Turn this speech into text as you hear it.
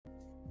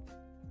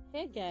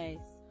Hey guys,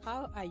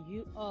 how are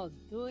you all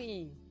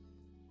doing?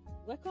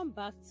 Welcome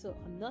back to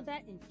another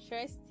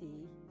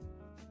interesting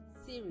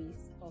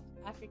series of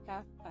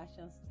Africa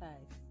Fashion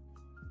Styles.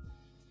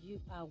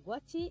 You are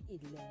watching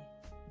Ilen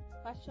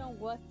Fashion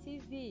World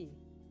TV,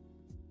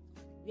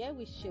 where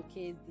we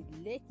showcase the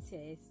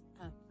latest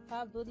and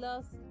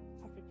fabulous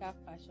Africa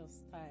fashion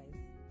styles.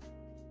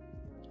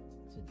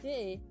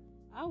 Today,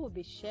 I will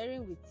be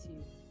sharing with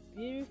you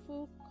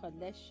beautiful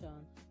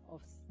collection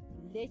of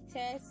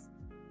latest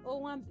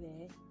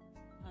Owanbe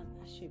and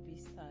Asoebi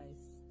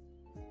styles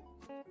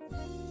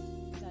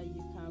that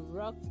you can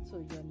rock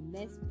to your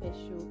next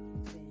special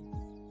event.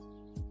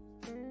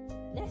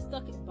 Let's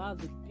talk about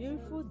the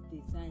beautiful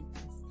design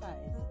and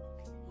styles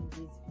in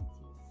these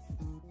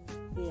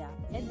videos. They are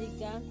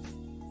elegant,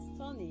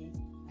 stunning,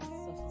 and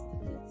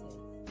sophisticated.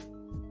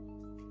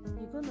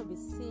 You're going to be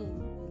seeing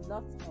a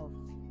lot of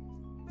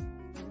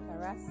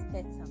Ankara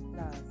skirts and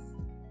blouse,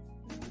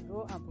 and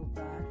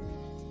buba,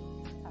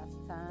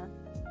 kaftan,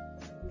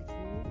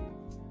 boubou,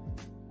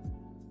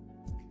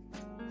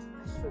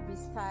 Asoebi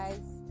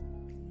styles,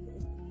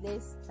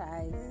 lace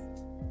styles,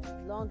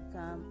 long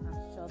gown and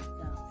short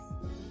gowns.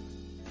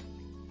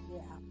 They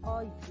are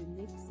all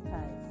unique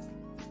styles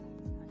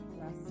and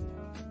classic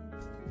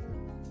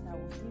that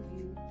will give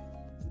you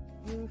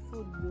the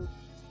beautiful look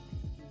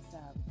you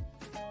deserve,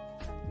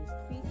 and they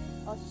fit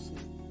all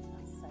shapes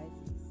and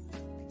sizes.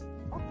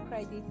 All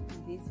credit in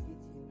this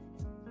video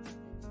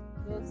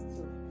goes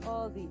to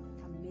all the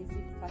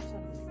amazing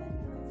fashion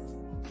designers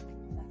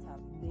that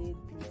have made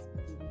these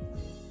beautiful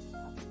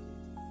outfits.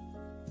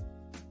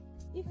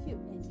 If you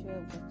enjoy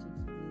watching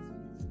today's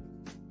video,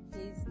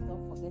 please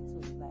don't forget to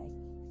like,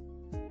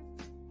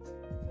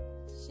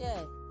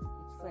 share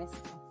with friends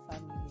and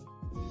family.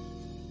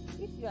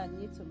 If you are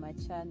new to my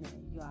channel,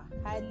 you are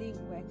highly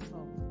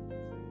welcome.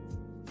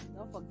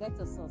 Don't forget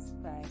to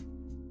subscribe,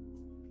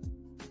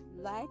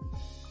 like,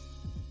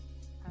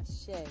 and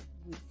share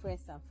with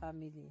friends and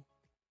family.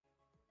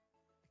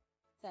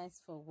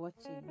 Thanks for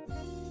watching.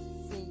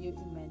 See you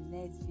in my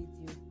next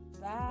video.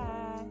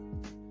 Bye.